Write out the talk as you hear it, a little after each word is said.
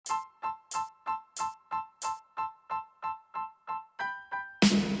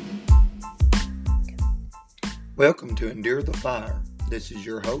Welcome to Endure the Fire. This is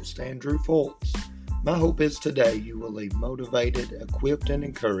your host, Andrew Fultz. My hope is today you will leave motivated, equipped, and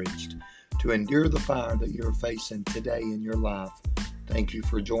encouraged to endure the fire that you're facing today in your life. Thank you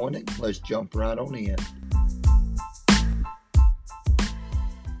for joining. Let's jump right on in.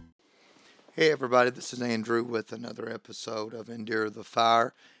 Hey everybody, this is Andrew with another episode of Endure the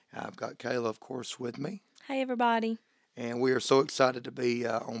Fire. I've got Kayla, of course, with me. Hey everybody. And we are so excited to be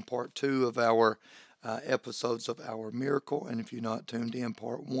on part 2 of our episodes of Our Miracle. And if you're not tuned in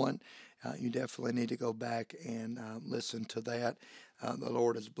part 1, you definitely need to go back and listen to that. The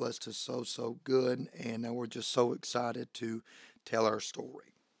Lord has blessed us so good, and we're just so excited to tell our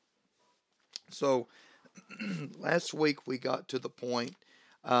story. So last week we got to the point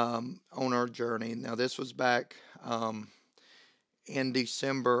on our journey. Now this was back in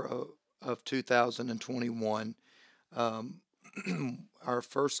December of 2021. Our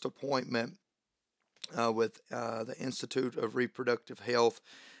first appointment with the Institute of Reproductive Health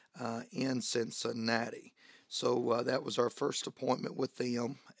in Cincinnati. So that was our first appointment with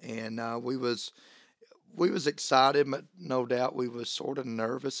them, and we was excited, but no doubt we was sort of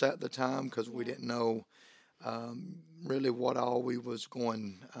nervous at the time because we didn't know really what all we was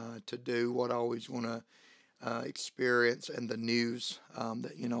going to do, what all we was going to experience, and the news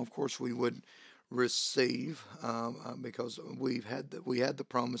that of course we would receive because we had the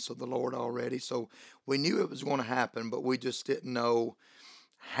promise of the Lord already, so we knew it was going to happen, but we just didn't know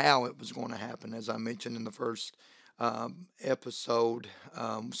how it was going to happen. As I mentioned in the first episode,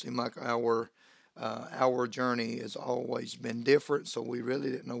 seemed like our journey has always been different, so we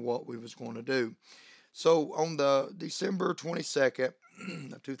really didn't know what we was going to do. So on the December 22nd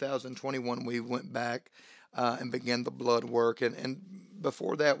of 2021, we went back and began the blood work, and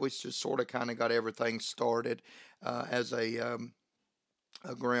before that, we just sort of kind of got everything started as a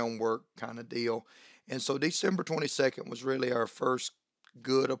groundwork kind of deal. And so December 22nd was really our first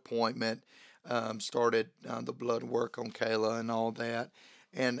good appointment. Started the blood work on Kayla and all that.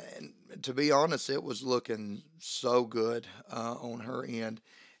 And to be honest, it was looking so good on her end.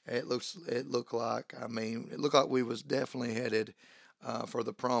 It looked like we was definitely headed for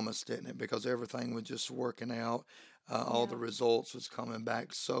the promise, didn't it? Because everything was just working out. All the results was coming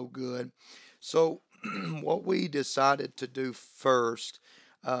back so good. So what we decided to do first,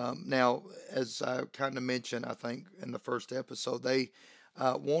 now, as I kind of mentioned, I think in the first episode, they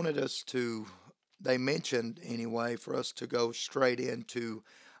they mentioned anyway, for us to go straight into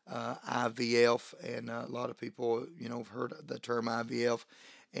IVF, and a lot of people, have heard the term IVF,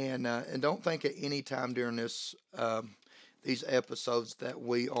 and don't think at any time during these episodes that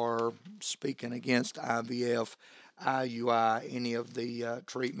we are speaking against IVF, IUI, any of the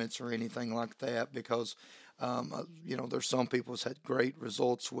treatments or anything like that, because there's some people that's had great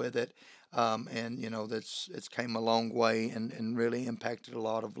results with it, and it's came a long way and really impacted a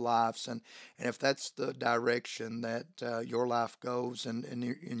lot of lives, and if that's the direction that your life goes and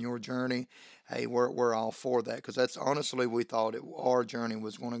in your journey, hey, we're all for that, because that's honestly, we thought our journey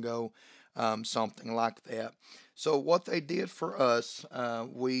was going to go something like that. So what they did for us,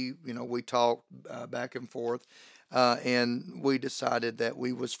 we talked back and forth, and we decided that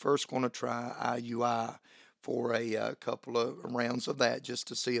we was first going to try IUI for a couple of rounds of that, just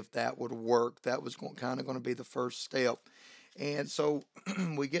to see if that would work. That was kind of going to be the first step. And so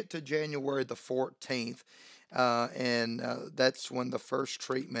we get to January the 14th, and that's when the first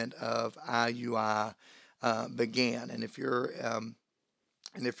treatment of IUI began. And if you're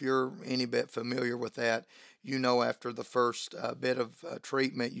any bit familiar with that, after the first bit of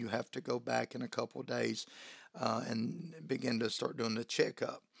treatment, you have to go back in a couple of days and begin to start doing the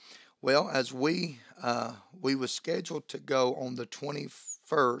checkup. Well, as we was scheduled to go on the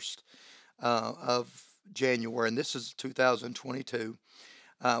 21st of January, and this is 2022,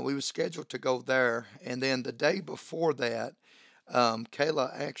 we was scheduled to go there, and then the day before that,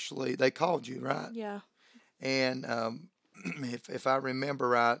 Kayla, actually, they called you, right? Yeah. And if I remember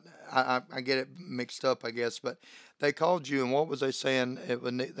right, I get it mixed up, I guess, but they called you, and what was they saying?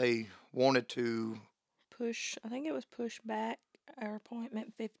 They wanted to I think it was push back our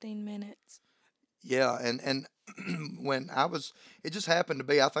appointment 15 minutes. Yeah, and when it just happened to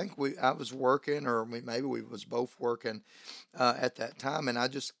be, I think I was working, or maybe we was both working at that time, and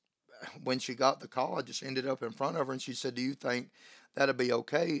when she got the call, I just ended up in front of her, and she said, "Do you think that'll be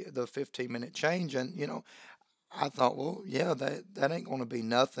okay, the 15-minute change?" And I thought, well, yeah, that ain't going to be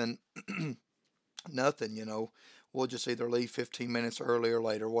nothing, nothing. We'll just either leave 15 minutes early or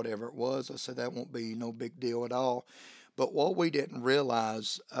later, whatever it was. I said that won't be no big deal at all. But what we didn't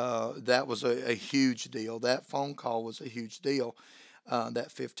realize, that was a huge deal. That phone call was a huge deal. that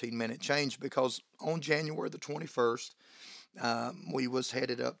 15-minute change, because on January the 21st, we was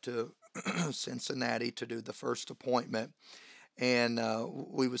headed up to Cincinnati to do the first appointment, and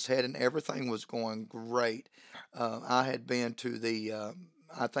we was heading. Everything was going great. I had been to the.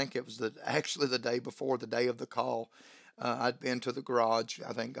 I think it was actually the day before the day of the call. I'd been to the garage.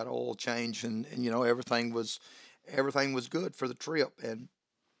 I think got an oil change, and everything was good for the trip, and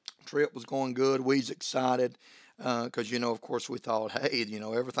trip was going good. We was excited because of course, we thought, hey,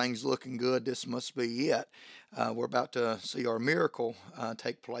 everything's looking good. This must be it. We're about to see our miracle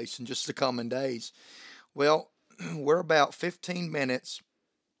take place in just the coming days. Well, we're about 15 minutes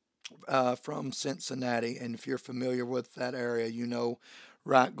from Cincinnati, and if you're familiar with that area,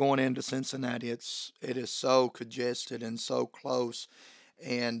 right going into Cincinnati, it is so congested and so close,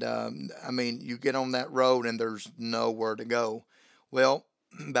 and I mean, you get on that road and there's nowhere to go. Well,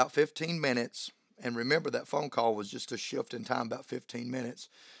 about 15 minutes, and remember that phone call was just a shift in time, about 15 minutes.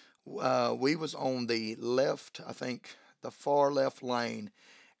 We was on the left, I think, the far left lane,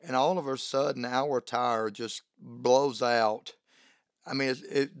 and all of a sudden our tire just blows out. I mean,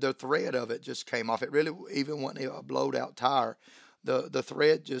 the thread of it just came off. It really even wasn't a blowed out tire. The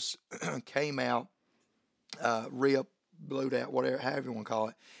thread just came out, rip, blowed out, whatever, however you want to call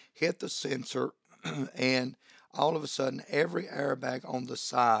it, hit the sensor, and all of a sudden every airbag on the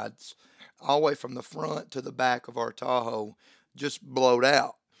sides, all the way from the front to the back of our Tahoe, just blowed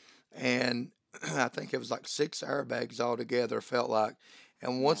out. And I think it was like six airbags altogether, felt like.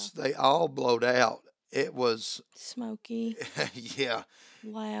 And Yeah. once they all blowed out, it was, Smoky, yeah,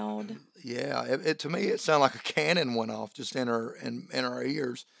 loud. yeah. To me, it sounded like a cannon went off just in our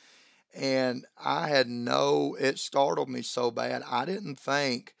ears. And it startled me so bad. I didn't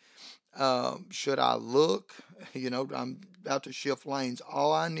think, should I look? I'm about to shift lanes.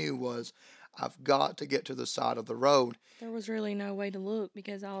 All I knew was I've got to get to the side of the road. There was really no way to look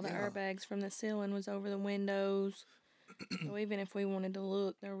because all the Yeah. airbags from the ceiling was over the windows. So even if we wanted to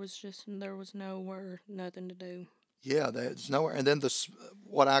look, there was nowhere, nothing to do. Yeah, there's nowhere. And then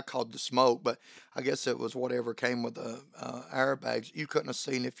what I called the smoke, but I guess it was whatever came with the airbags. You couldn't have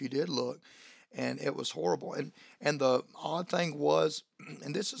seen if you did look, and it was horrible. And the odd thing was,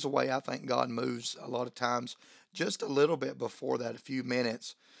 and this is the way I think God moves a lot of times. Just a little bit before that, a few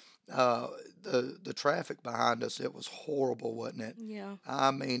minutes, uh, the traffic behind us, it was horrible, wasn't it? Yeah.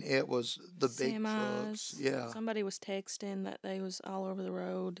 I mean, it was the big trucks. Semis. Yeah, Somebody was texting that they was all over the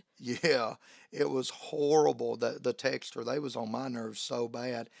road. yeah, it was horrible. The texture, they was on my nerves so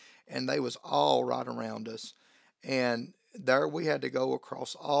bad, and they was all right around us. And there we had to go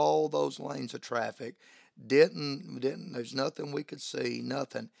across all those lanes of traffic. Didn't there's nothing we could see,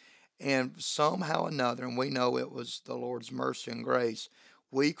 nothing. And somehow or another, and we know it was the Lord's mercy and grace,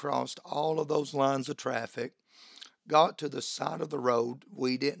 we crossed all of those lines of traffic, got to the side of the road.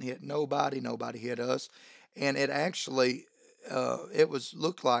 We didn't hit nobody, nobody hit us, and it actually, it was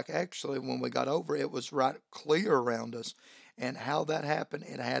looked like actually when we got over, it was right clear around us. And how that happened,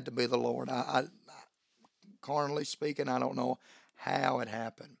 it had to be the Lord. Carnally speaking, I don't know how it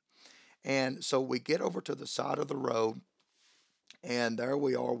happened. And so we get over to the side of the road, and there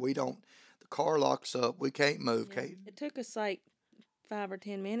we are. We don't. The car locks up. We can't move. Yeah. Can't. It took us like 5 or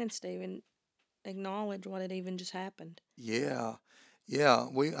 10 minutes to even acknowledge what had even just happened. Yeah, yeah.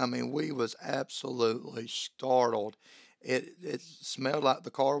 I mean, we was absolutely startled. It smelled like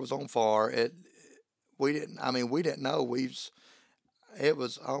the car was on fire. We didn't. I mean, we didn't know. It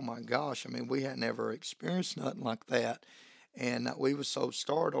was. Oh my gosh. I mean, we had never experienced nothing like that, and we was so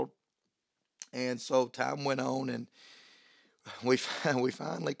startled. And so time went on, and we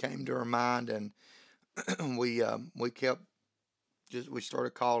finally came to our mind, and we kept just we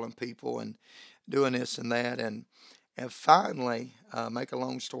started calling people and doing this and that, and finally, make a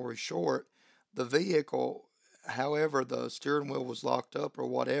long story short, the vehicle, however, the steering wheel was locked up or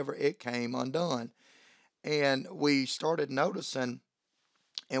whatever, it came undone. And we started noticing,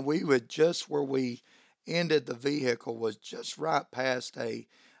 and we would just where we ended the vehicle was just right past an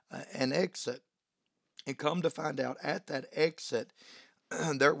exit. And come to find out, at that exit,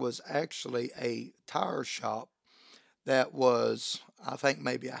 there was actually a tire shop that was, I think,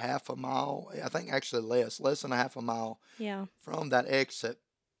 maybe a half a mile. I think actually less than a half a mile Yeah. from that exit.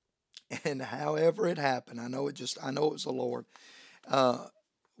 And however it happened, I know it was the Lord. Uh,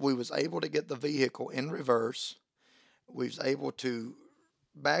 we was able to get the vehicle in reverse. We was able to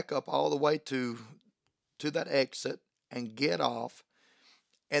back up all the way to that exit and get off,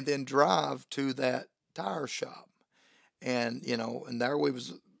 and then drive to that tire shop. And and there we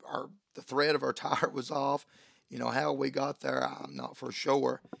was. The thread of our tire was off. How we got there, I'm not for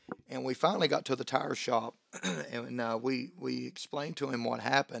sure. And we finally got to the tire shop, and we explained to him what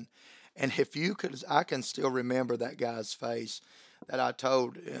happened. And if you could, I can still remember that guy's face that I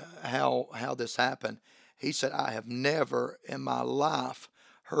told how this happened. He said, "I have never in my life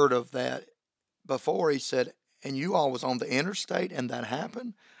heard of that before." He said, "And you all was on the interstate and that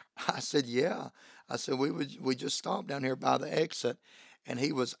happened?" I said, "Yeah." I said, we just stopped down here by the exit." And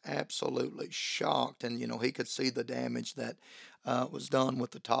he was absolutely shocked. And, he could see the damage that was done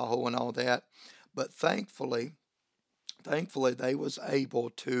with the Tahoe and all that. But thankfully they was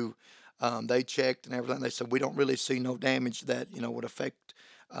able to, they checked and everything. They said, "We don't really see no damage that, would affect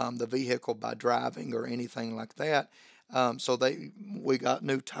the vehicle by driving or anything like that." So we got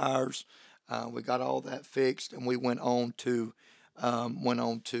new tires. We got all that fixed, and we went on to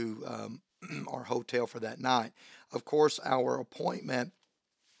our hotel for that night. Of course, our appointment.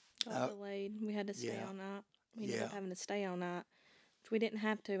 Got Uh, delayed. We had to stay yeah, all night. We ended yeah. up having to stay all night, which we didn't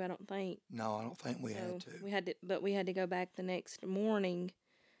have to, I don't think. No, I don't think we had So to. we had to go back the next morning,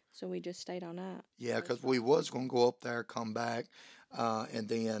 so we just stayed all night. Yeah, It was because we fine. was going to go up there, come back, and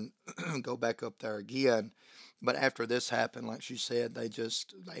then go back up there again. But after this happened, like she said,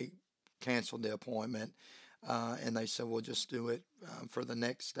 they canceled the appointment, and they said we'll just do it for the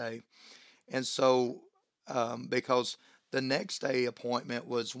next day. And so, because the next day appointment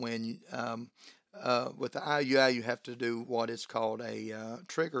was when, with the IUI, you have to do what is called a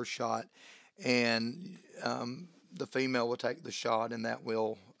trigger shot, and the female will take the shot, and that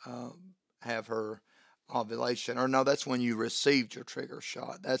will have her ovulation. Or no, that's when you received your trigger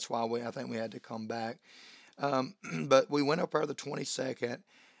shot. That's why I think we had to come back. But we went up there the 22nd.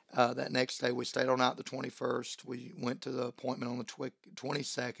 That next day, we stayed all night the 21st. We went to the appointment on the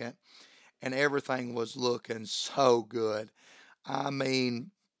 22nd, and everything was looking so good. I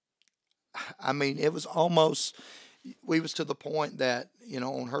mean, it was almost. We was to the point that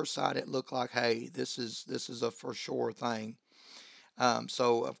on her side it looked like, hey, this is a for sure thing.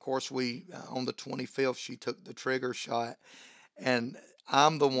 So of course we on the 25th she took the trigger shot, and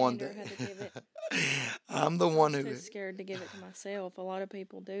I'm the Me one and her that had to give it. I'm the I one was too who. scared to give it to myself. A lot of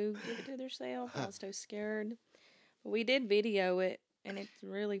people do give it to themselves. I was too scared. But we did video it, and it's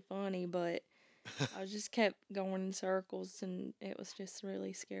really funny, but I just kept going in circles, and it was just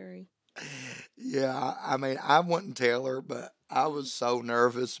really scary. Yeah, I mean, I wouldn't tell her, but I was so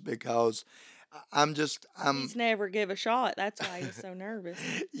nervous because I'm, He's never give a shot. That's why he was so nervous.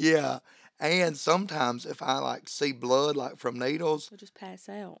 yeah. And sometimes if I like see blood like from needles, He'll just pass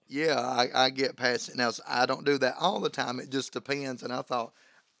out. yeah, I get past it. Now, I don't do that all the time. It just depends. And I thought,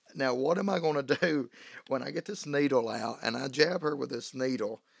 now what am I going to do when I get this needle out and I jab her with this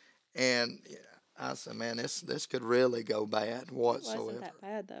needle? And yeah, I said, man, this could really go bad It wasn't whatsoever. that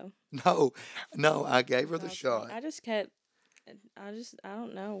bad though. No, no, I gave her So I the was like, shot. I just kept. I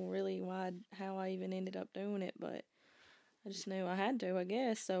don't know really how I even ended up doing it, but I just knew I had to, I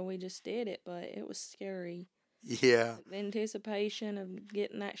guess. So we just did it, but it was scary. Yeah. The anticipation of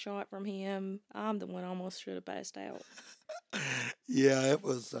getting that shot from him, I'm the one almost should have passed out. Yeah, it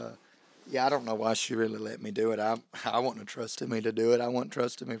was. Yeah, I don't know why she really let me do it. I wouldn't have trusted me to do it. I wouldn't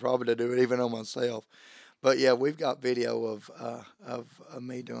trusted me probably to do it even on myself. But yeah, we've got video of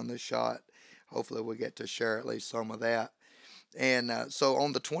me doing this shot. Hopefully, we get to share at least some of that. And so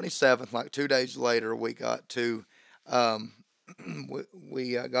on the 27th, like 2 days later, we got to um,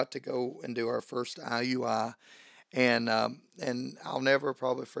 we got to go and do our first IUI. And I'll never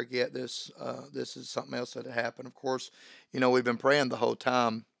probably forget this. This is something else that had happened. Of course, we've been praying the whole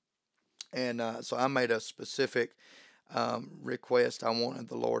time, and so I made a specific request. I wanted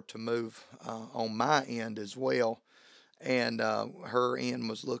the Lord to move on my end as well, and her end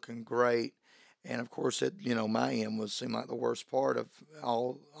was looking great. And of course, my end was seemed like the worst part of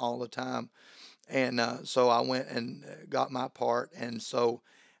all the time. And so I went and got my part, and so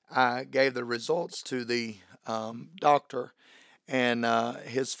I gave the results to the doctor, and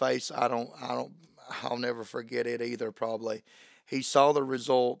his face, I'll never forget it either. Probably, he saw the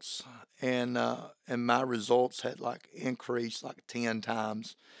results, and my results had like increased like 10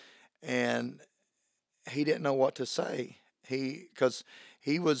 times, and he didn't know what to say. Because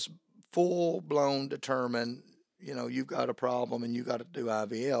he was full blown determined. You've got a problem, and you got to do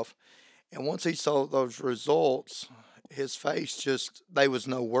IVF. And once he saw those results, his face just, there was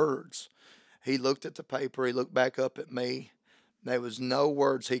no words. He looked at the paper, he looked back up at me. There was no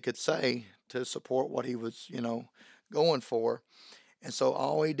words he could say to support what he was, going for. And so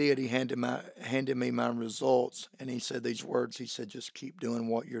all he did, he handed me my results, and he said these words. He said, "Just keep doing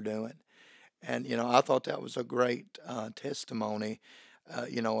what you're doing." And I thought that was a great testimony,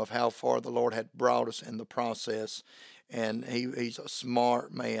 of how far the Lord had brought us in the process. and he's a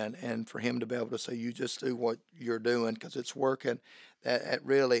smart man, and for him to be able to say, you just do what you're doing because it's working, that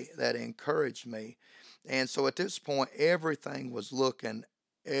really that encouraged me. And so at this point, everything was looking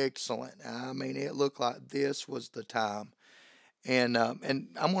excellent. I mean, it looked like this was the time. And I'm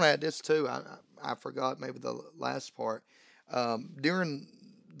going to add this too. I forgot maybe the last part. During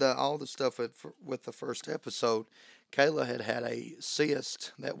the all the stuff with the first episode, Kayla had a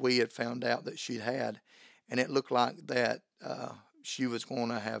cyst that we had found out that she'd had, and it looked like that she was going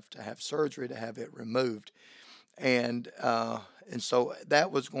to have surgery to have it removed, and so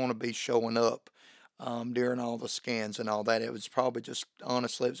that was going to be showing up during all the scans and all that. It was probably just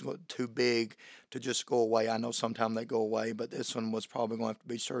honestly it was too big to just go away. I know sometimes they go away, but this one was probably going to have to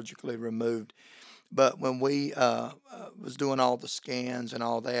be surgically removed. But when we was doing all the scans and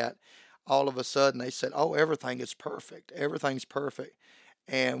all that, all of a sudden they said, "Oh, everything is perfect. Everything's perfect."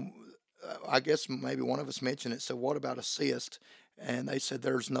 And I guess maybe one of us mentioned it. So what about a cyst? And they said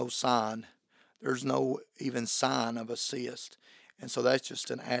there's no sign. There's no even sign of a cyst. And so that's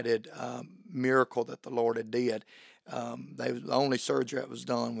just an added miracle that the Lord had did. The only surgery that was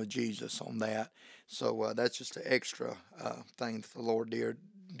done with Jesus on that. So that's just an extra thing that the Lord did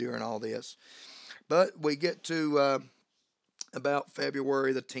during all this. But we get to about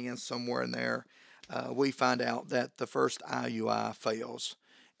February the 10th, somewhere in there, we find out that the first IUI fails.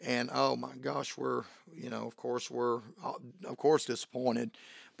 And oh my gosh, we're of course disappointed,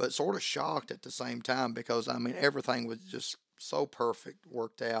 but sort of shocked at the same time because I mean everything was just so perfect,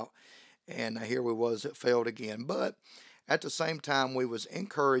 worked out, and here we was, it failed again. But at the same time, we was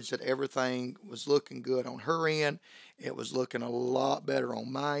encouraged that everything was looking good on her end. It was looking a lot better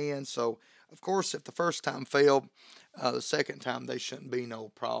on my end. So of course, if the first time failed, the second time they shouldn't be no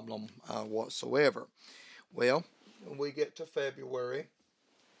problem whatsoever. Well, we get to February,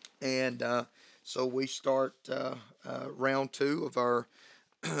 and so we start round two of our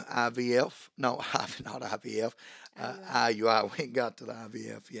IVF. No, not IVF. IUI. We ain't got to the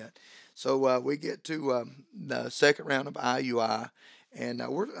IVF yet. So we get to the second round of IUI, and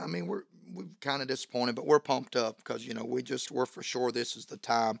we're kind of disappointed, but we're pumped up because we're for sure this is the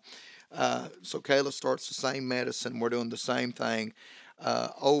time. So Kayla starts the same medicine. We're doing the same thing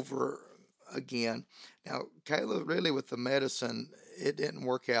over again. Now, Kayla really with the medicine, it didn't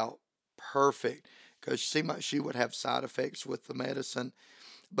work out perfect because she would have side effects with the medicine.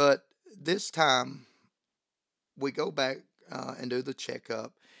 But this time we go back and do the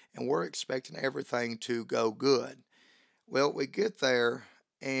checkup, and we're expecting everything to go good. Well, we get there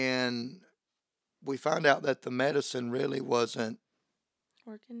and we find out that the medicine really wasn't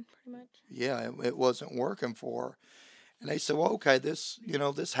Working pretty much. yeah, it wasn't working for her. And they said, well, okay, this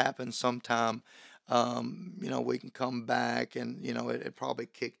happens sometime. We can come back and, it probably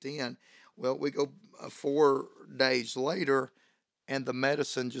kicked in. Well, we go 4 days later and the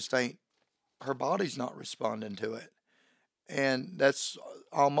medicine just ain't, her body's not responding to it. And that's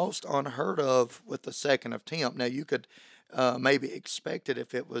almost unheard of with the second attempt. Now, you could maybe expect it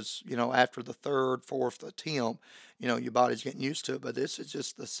if it was, after the third, fourth attempt, your body's getting used to it. But this is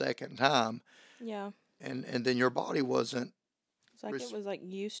just the second time. Yeah. And then your body wasn't. It's like it was like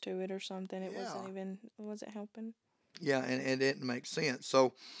used to it or something. It Yeah. wasn't helping. Yeah, and it didn't make sense.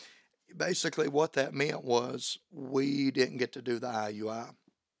 So basically, what that meant was we didn't get to do the IUI.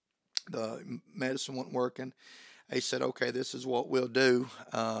 The medicine wasn't working. They said, okay, this is what we'll do.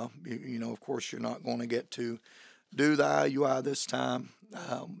 Of course, you're not going to get to do the IUI this time.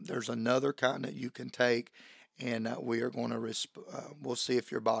 There's another kind that you can take, and we are going to we'll see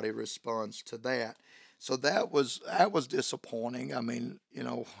if your body responds to that. So that was disappointing. I mean,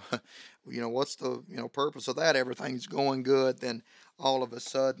 what's the purpose of that? Everything's going good, then all of a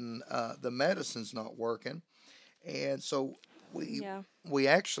sudden the medicine's not working, and so we Yeah. we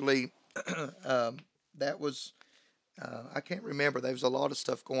actually that was I can't remember. There was a lot of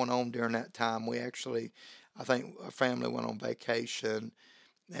stuff going on during that time. I think our family went on vacation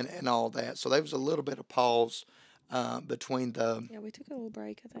and all that. So there was a little bit of pause between the Yeah, we took a little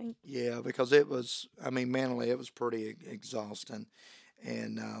break, I think. yeah, because it was, I mean, mentally it was pretty exhausting,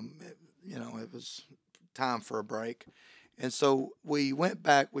 and it was time for a break, and so we went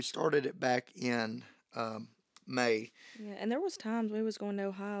back. We started it back in May. Yeah, and there was times we was going to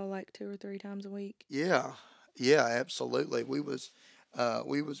Ohio like 2 or 3 times a week. Yeah, yeah, absolutely. We was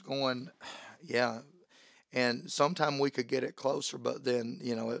going, yeah, and sometime we could get it closer, but then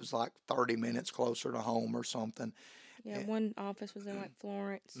it was like 30 minutes closer to home or something. Yeah, And, one office was in like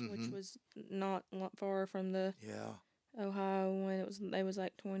Florence, which hmm was not a lot far from the Yeah, Ohio one. They was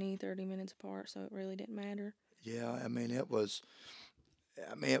like 20, 30 minutes apart, so it really didn't matter. yeah. I mean, it was.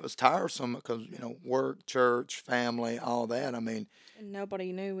 I mean, it was tiresome because, work, church, family, all that. I mean, And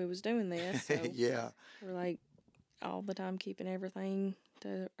nobody knew we was doing this, so yeah. we're like all the time keeping everything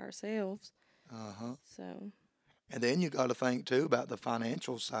to ourselves. Uh-huh. So And then you got to think too about the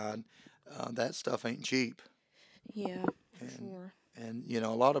financial side. That stuff ain't cheap. yeah, for And, sure.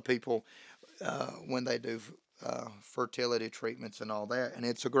 a lot of people, when they do fertility treatments and all that, and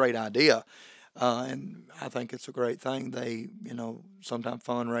it's a great idea. And I think it's a great thing. They, sometimes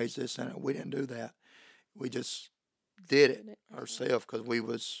fundraise this, and we didn't do that. We just did it Did it ourselves. ourselves because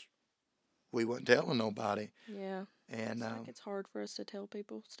we wasn't telling nobody. Yeah. And It's like it's hard for us to tell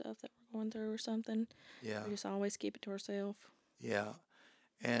people stuff that we're going through or something. yeah, We just always keep it to ourselves. yeah.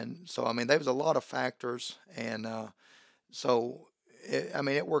 And so I mean, there was a lot of factors, and so I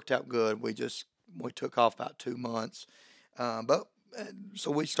mean, it worked out good. We took off about 2 months, but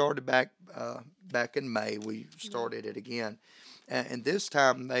so we started back in May. We Yeah. started it again, and this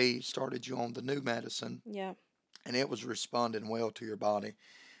time they started you on the new medicine, Yeah. and it was responding well to your body.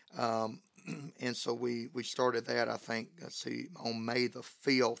 Um, and so we started that. I think let's see on May the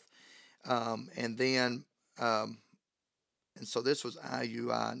 5th, and then um, and so this was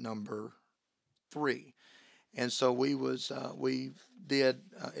IUI number 3. And so we did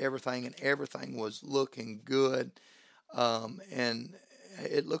everything, and everything was looking good, and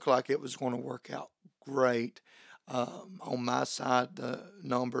it looked like it was going to work out great. On my side, the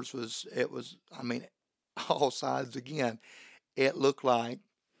numbers was I mean, all sides again. It looked like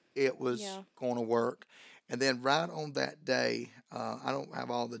it was Yeah. going to work, and then right on that day, I don't have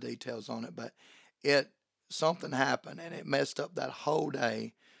all the details on it, but it something happened and it messed up that whole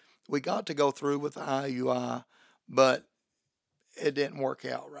day. We got to go through with the IUI, but it didn't work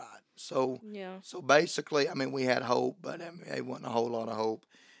out right. So, Yeah. so basically, I mean, we had hope, but I mean, it wasn't a whole lot of hope.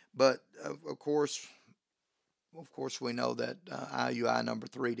 But of course, we know that IUI number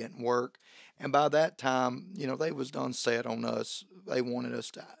 3 didn't work, and by that time, they was done set on us. They wanted us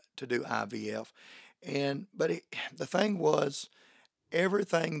to do IVF, and the thing was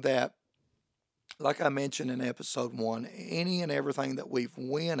everything that, like I mentioned in episode 1, any and everything that we've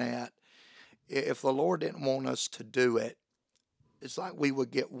went at, if the Lord didn't want us to do it, it's like we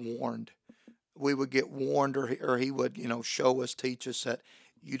would get warned. We would get warned, or He would, show us, teach us that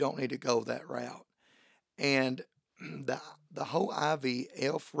you don't need to go that route. And the whole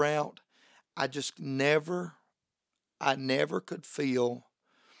IVF route, I just I never could feel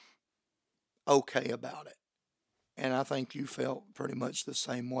okay about it. And I think you felt pretty much the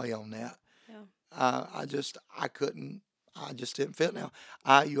same way on that. Yeah. I couldn't, I just didn't feel it. Now,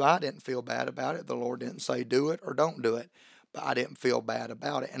 I didn't feel bad about it. The Lord didn't say do it or don't do it, but I didn't feel bad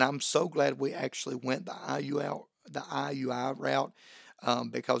about it. And I'm so glad we actually went the IUI route,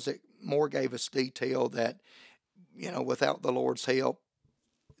 because it more gave us detail that, without the Lord's help,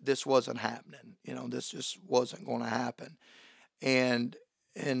 this wasn't happening. This just wasn't going to happen. And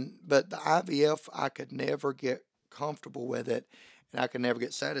but the IVF, I could never get comfortable with it, and I could never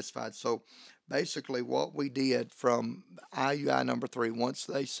get satisfied. So basically, what we did from IUI number 3, once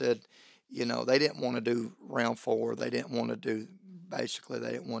they said, they didn't want to do round 4, they didn't want to do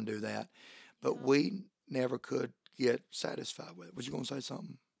that, but Yeah. we never could get satisfied with it. Was you going to say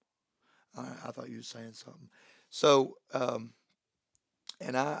something? I thought you were saying something. So,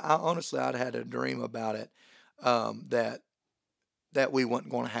 and I honestly, I'd had a dream about it, that we weren't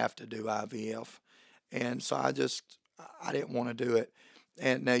going to have to do IVF, and so I didn't want to do it.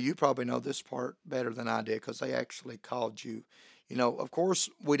 And now you probably know this part better than I did because they actually called you. Of course,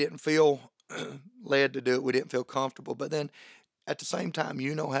 we didn't feel led to do it. We didn't feel comfortable, but then at the same time,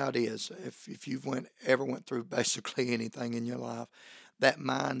 you know how it is. If you've ever went through basically anything in your life, that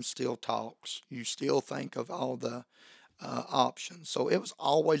mind still talks. You still think of all the options. So it was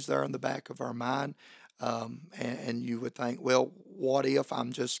always there in the back of our mind. And you would think, well, what if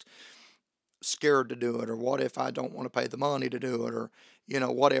I'm just scared to do it? Or what if I don't want to pay the money to do it? Or,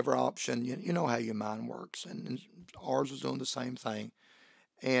 whatever option, you know how your mind works. And ours was doing the same thing.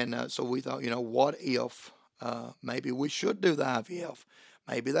 And so we thought, what if maybe we should do the IVF?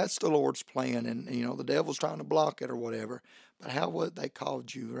 Maybe that's the Lord's plan, and the devil's trying to block it or whatever. But how would they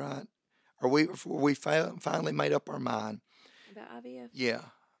called you, right? Or we finally made up our mind. About IVF. Yeah,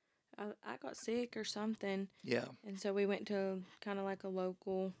 I got sick or something, yeah, and so we went to kind of like a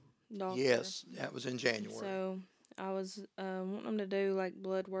local doctor. yes. That was in And January. so I was wanting them to do like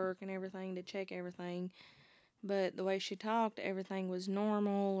blood work and everything to check everything, but the way she talked, everything was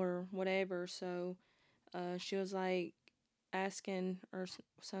normal or whatever. So she was like asking or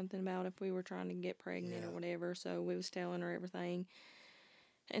something about if we were trying to get pregnant or Yeah, whatever. So we was telling her everything,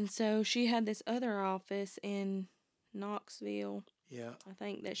 and so she had this other office in Knoxville, Yeah. I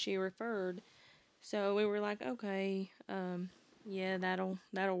think that she referred. So we were like, okay, yeah,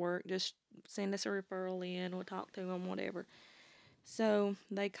 that'll work. Just send us a referral in. We'll talk to them, whatever. So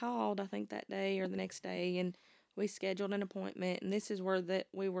they called, I think that day or the next day, and we scheduled an appointment. And this is where that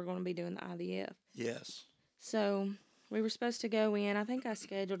we were going to be doing the IVF. Yes. So we were supposed to go in. I think I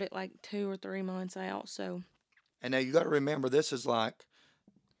scheduled it like 2 or 3 months out. So And now you got to remember, this is like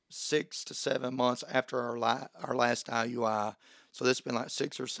 6 to 7 months after our last IUI. So this has been like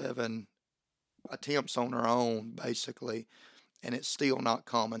 6 or 7 attempts on our own, basically, and it's still not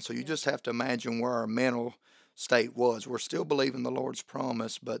common. So you yeah, just have to imagine where our mental state was. We're still believing the Lord's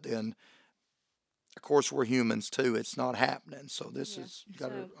promise, but then, of course, we're humans too. It's not happening. So this yeah. is, you got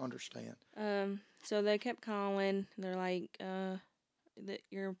to understand. So they kept calling. They're like, that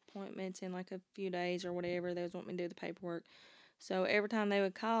your appointment's in like a few days or whatever. They was wanting me to do the paperwork. So every time they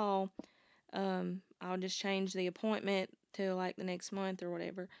would call, I would just change the appointment to like the next month or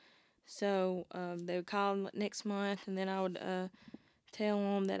whatever. So they would call next month, and then I would tell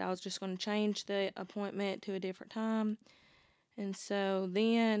them that I was just going to change the appointment to a different time. And so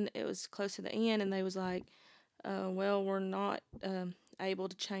then it was close to the end, and they was like, well, we're not able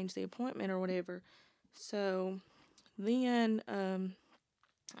to change the appointment or whatever. So then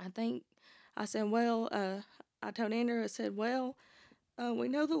I think I said, well, I told Andrew, I said, well, we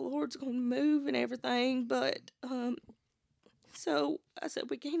know the Lord's going to move and everything, but so I said,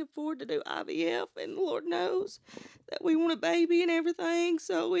 we can't afford to do IVF, and the Lord knows that we want a baby and everything,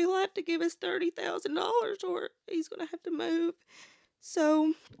 so he'll have to give us $30,000 or he's going to have to move.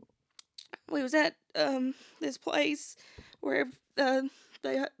 So we was at this place where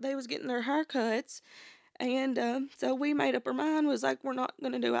they was getting their haircuts, and so we made up our mind, was like, we're not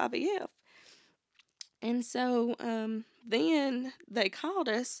going to do IVF. And so then they called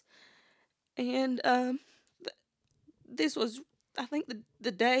us, and this was, I think,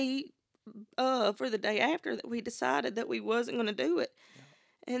 the day of or the day after that we decided that we wasn't going to do it.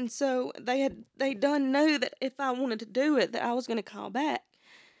 Yeah. And so they done knew that if I wanted to do it, that I was going to call back.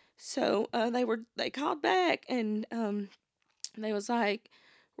 So they called back, and they was like,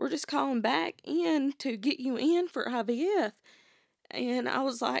 we're just calling back in to get you in for IVF. And I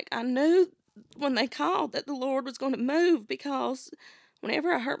was like, I knew when they called that the Lord was going to move, because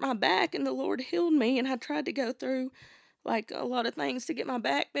whenever I hurt my back and the Lord healed me, and I tried to go through like a lot of things to get my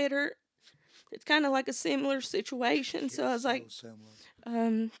back better, it's kind of like a similar situation. So I was like,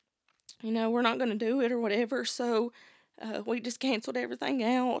 we're not going to do it or whatever. So we just canceled everything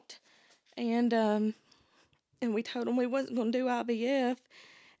out, and we told them we wasn't going to do IVF.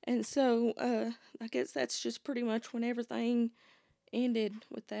 And so I guess that's just pretty much when everything ended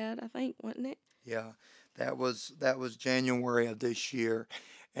with that, I think, wasn't it? Yeah, that was January of this year,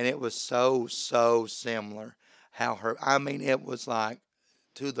 and it was so similar. I mean, it was like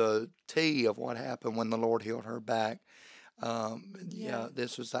to the T of what happened when the Lord healed her back. Yeah,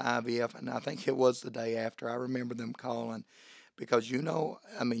 this was the IVF, and I think it was the day after. I remember them calling, because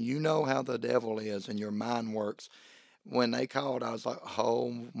I mean, how the devil is and your mind works. When they called, I was like,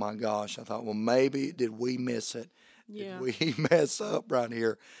 oh my gosh. I thought, well, maybe did we miss it? Did Yeah. we mess up right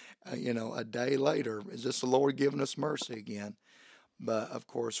here? A day later, is this the Lord giving us mercy again? But of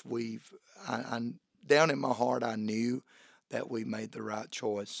course, down in my heart, I knew that we made the right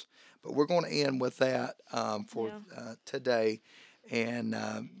choice. But we're going to end with that for today, and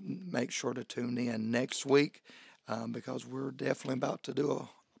make sure to tune in next week, because we're definitely about to do a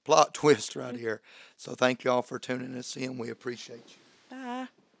plot twist right here. So thank you all for tuning us in. We appreciate you.